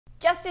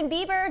Justin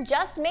Bieber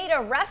just made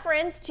a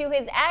reference to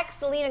his ex,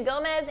 Selena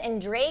Gomez, in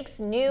Drake's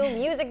new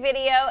music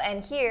video,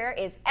 and here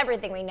is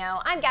everything we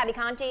know. I'm Gabi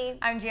Conti.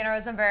 I'm Jana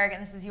Rosenberg,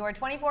 and this is your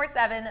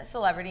 24/7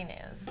 celebrity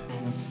news.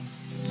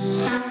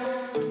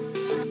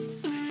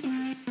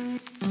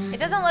 It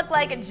doesn't look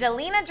like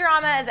Jelena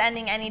drama is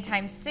ending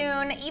anytime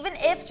soon, even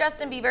if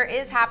Justin Bieber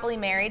is happily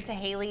married to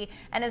Hailey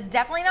and is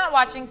definitely not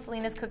watching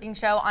Selena's cooking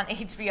show on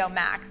HBO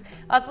Max.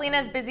 While Selena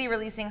is busy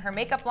releasing her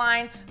makeup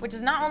line, which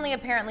is not only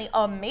apparently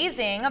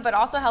amazing, but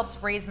also helps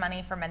raise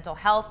money for mental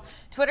health,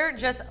 Twitter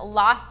just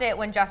lost it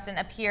when Justin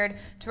appeared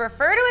to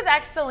refer to his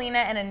ex Selena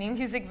in a new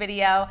music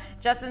video.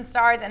 Justin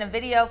stars in a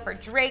video for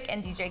Drake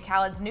and DJ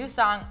Khaled's new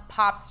song,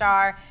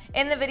 Popstar.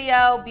 In the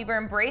video, Bieber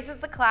embraces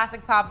the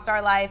classic pop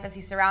star life as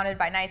he's surrounded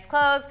by nice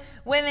clothes,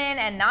 women,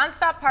 and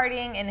non-stop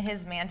partying in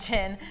his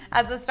mansion.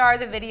 As the star of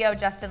the video,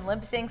 Justin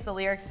lip-syncs the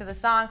lyrics to the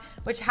song,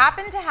 which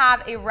happened to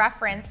have a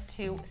reference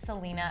to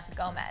Selena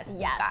Gomez.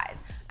 Yes.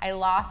 Guys, I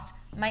lost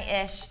my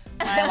ish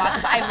when I watched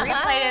this. I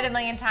replayed it a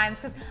million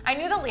times because I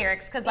knew the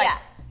lyrics because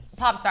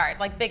Popstar,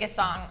 like biggest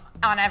song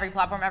on every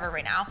platform ever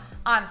right now.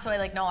 So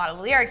I know a lot of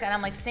the lyrics and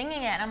I'm like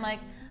singing it and I'm like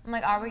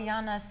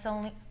Ariana,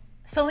 Selena.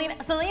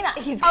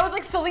 I was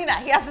like, Selena,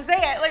 he has to say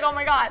it, like, oh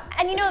my God.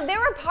 And you know, there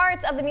were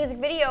parts of the music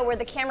video where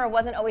the camera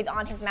wasn't always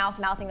on his mouth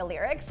mouthing the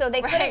lyrics, so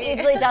they could have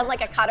easily done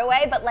like a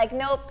cutaway, but like,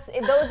 nope,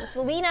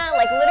 Selena,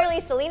 like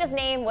literally Selena's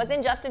name was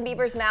in Justin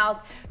Bieber's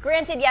mouth.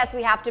 Granted, yes,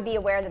 we have to be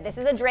aware that this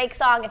is a Drake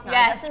song, it's not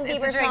a Justin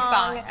Bieber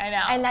song. I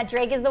know. And that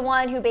Drake is the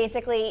one who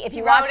basically, if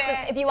you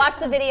watch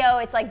the video,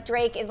 it's like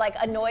Drake is like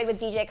annoyed with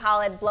DJ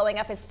Khaled blowing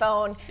up his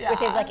phone with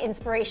his like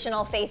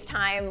inspirational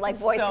FaceTime like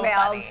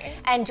voicemails,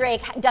 and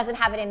Drake doesn't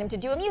have it in him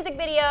to do a music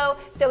video,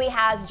 so he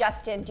has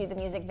Justin do the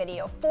music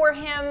video for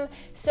him.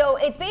 So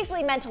it's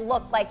basically meant to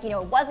look like, you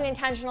know, it wasn't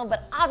intentional,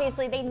 but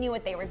obviously they knew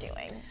what they were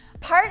doing.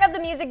 Part of the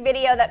music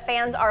video that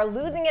fans are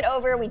losing it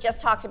over, we just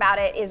talked about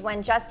it, is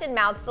when Justin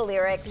mouths the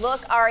lyric,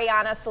 "Look,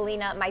 Ariana,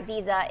 Selena, my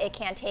visa, it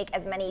can't take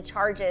as many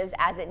charges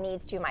as it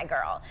needs to, my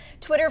girl."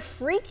 Twitter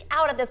freaked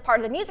out at this part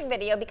of the music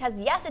video because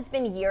yes, it's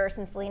been years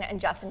since Selena and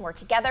Justin were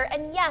together,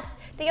 and yes,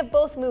 they have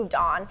both moved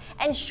on.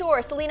 And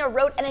sure, Selena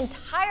wrote an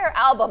entire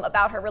album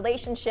about her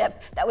relationship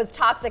that was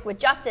toxic with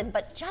Justin,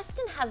 but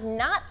Justin has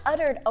not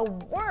uttered a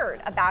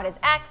word about his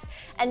ex,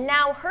 and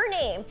now her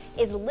name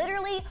is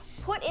literally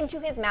put into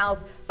his mouth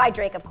by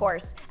Drake, of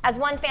course. As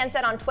one fan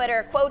said on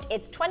Twitter, quote,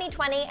 "It's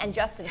 2020 and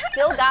Justin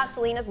still got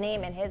Selena's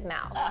name in his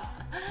mouth."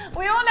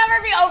 We will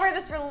never be over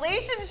this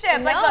relationship.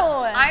 No. Like,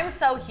 look, I'm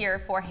so here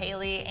for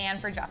Hailey and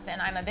for Justin.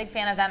 I'm a big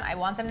fan of them. I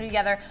want them to be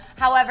together.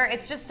 However,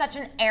 it's just such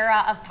an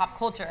era of pop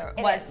culture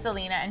was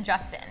Selena and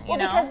Justin, you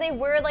know? Because they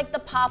were like the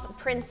pop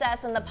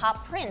princess and the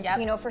pop prince,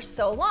 you know, for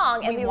so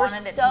long. And we were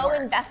so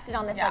invested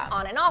on this like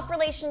on and off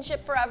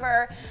relationship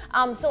forever.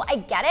 So I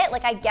get it.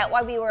 Like, I get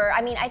why we were,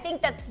 I mean, I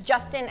think that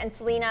Justin and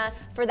Selena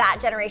for that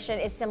generation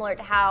is similar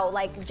to how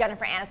like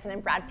Jennifer Aniston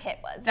and Brad Pitt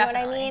was. You know what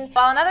I mean?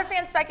 While another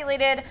fan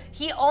speculated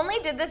he only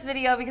did this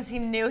video because he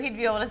knew he'd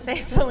be able to say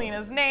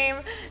Selena's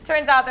name.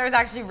 Turns out there was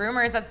actually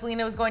rumors that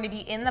Selena was going to be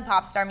in the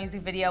Popstar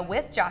music video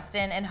with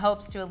Justin in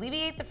hopes to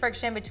alleviate the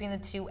friction between the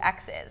two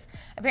exes.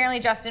 Apparently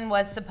Justin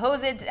was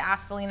supposed to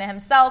ask Selena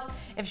himself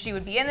if she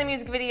would be in the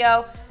music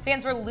video.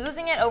 Fans were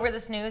losing it over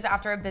this news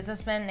after a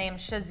businessman named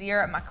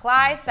Shazir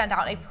Maklai sent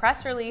out a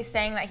press release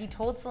saying that he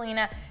told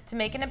Selena to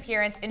make an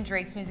appearance in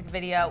Drake's music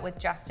video with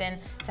Justin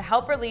to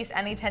help release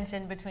any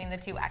tension between the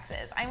two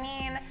exes. I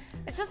mean,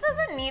 it just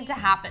doesn't need to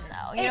happen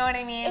though, you know what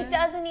I mean? It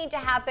doesn't need to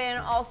happen.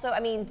 Also, I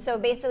mean, so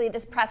basically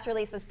this press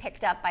release was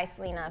picked up by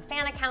Selena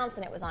fan accounts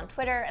and it was on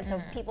Twitter, and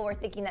so people were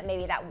thinking that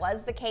maybe that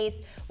was the case.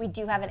 We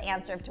do have an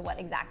answer to what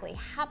exactly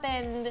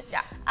happened.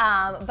 Yeah.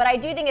 But I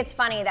do think it's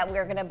funny that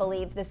we're gonna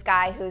believe this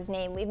guy whose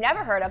name we've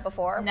never heard of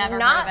before. Never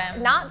heard of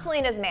him. Not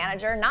Selena's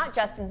manager, not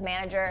Justin's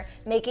manager,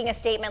 making a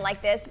statement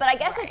like this. But I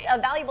guess it's a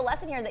valuable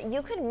lesson here that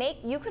you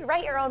could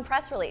write your own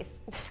press release.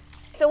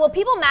 So, well,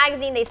 People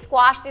magazine, they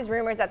squashed these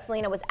rumors that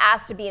Selena was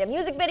asked to be in a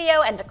music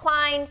video and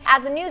declined.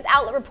 As the news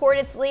outlet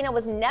reported, Selena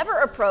was never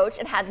approached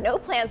and had no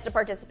plans to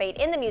participate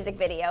in the music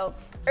video.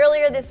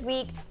 Earlier this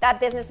week, that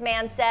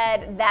businessman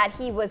said that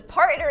he was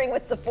partnering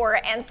with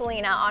Sephora and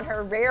Selena on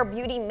her Rare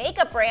Beauty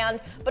makeup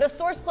brand, but a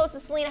source close to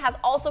Selena has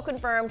also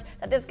confirmed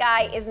that this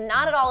guy is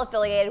not at all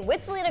affiliated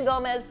with Selena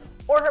Gomez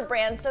or her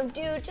brand. So,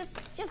 dude, just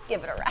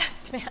give it a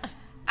rest, man.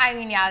 I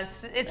mean, yeah,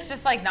 it's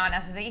just like not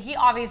necessary. He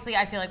obviously,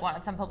 I feel like,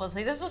 wanted some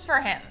publicity. This was for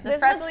him.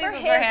 This press release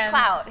was for him. His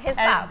clout.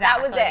 Exactly,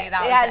 that was it.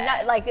 That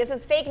was it. Like, this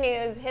is fake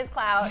news, his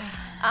clout.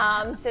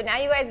 So now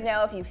you guys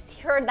know, if you've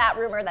heard that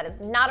rumor, that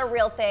is not a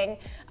real thing.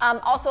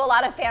 Also, a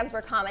lot of fans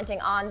were commenting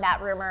on that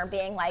rumor,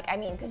 being like, I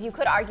mean, because you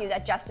could argue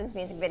that Justin's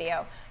music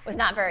video was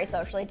not very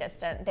socially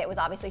distant. It was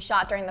obviously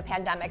shot during the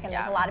pandemic, and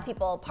there's a lot of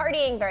people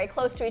partying very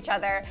close to each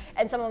other.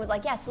 And someone was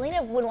like, yeah,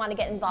 Selena wouldn't want to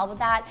get involved with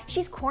that.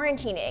 She's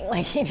quarantining,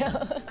 like, you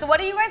know. So what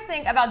do you guys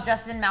think about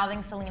Justin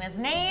mouthing Selena's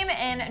name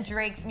in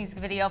Drake's music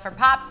video for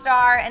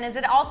Popstar? And is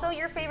it also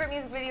your favorite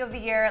music video of the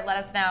year?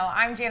 Let us know.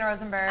 I'm Jana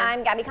Rosenberg.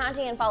 I'm Gabi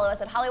Conti, and follow us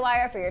at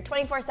Hollywire for your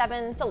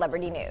 24/7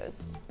 celebrity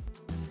news.